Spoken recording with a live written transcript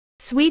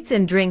Sweets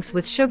and drinks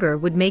with sugar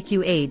would make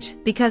you age,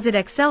 because it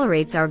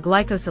accelerates our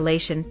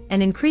glycosylation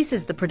and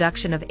increases the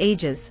production of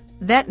ages.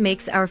 That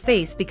makes our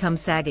face become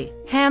saggy.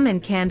 Ham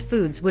and canned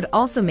foods would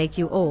also make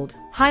you old.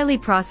 Highly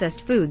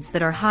processed foods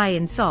that are high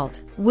in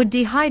salt would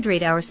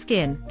dehydrate our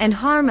skin and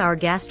harm our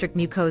gastric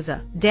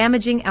mucosa,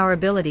 damaging our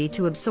ability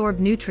to absorb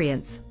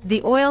nutrients.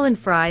 The oil in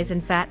fries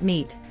and fat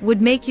meat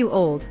would make you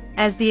old,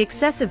 as the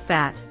excessive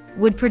fat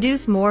would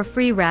produce more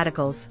free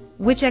radicals,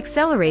 which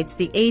accelerates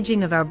the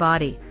aging of our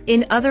body.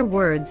 In other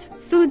words,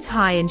 foods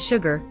high in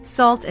sugar,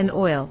 salt and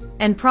oil,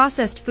 and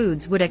processed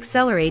foods would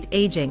accelerate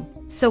aging.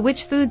 So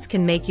which foods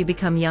can make you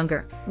become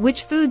younger?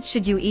 Which foods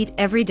should you eat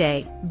every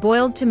day?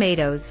 Boiled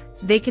tomatoes.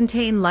 They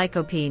contain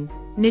lycopene.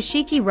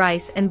 Nishiki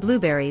rice and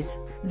blueberries.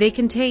 They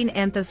contain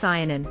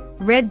anthocyanin.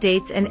 Red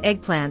dates and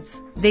eggplants.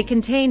 They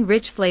contain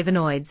rich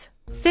flavonoids.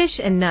 Fish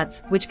and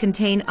nuts, which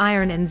contain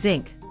iron and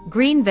zinc.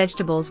 Green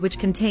vegetables, which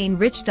contain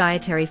rich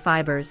dietary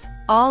fibers.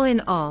 All in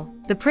all,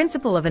 the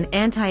principle of an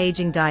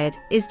anti-aging diet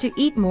is to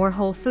eat more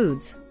whole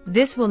foods.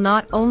 This will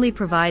not only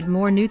provide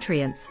more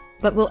nutrients,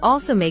 but will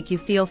also make you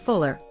feel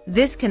fuller.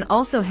 This can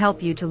also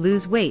help you to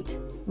lose weight.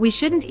 We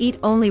shouldn't eat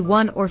only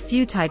one or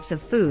few types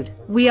of food.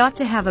 We ought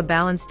to have a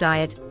balanced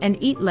diet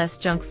and eat less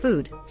junk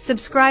food.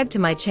 Subscribe to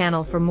my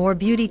channel for more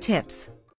beauty tips.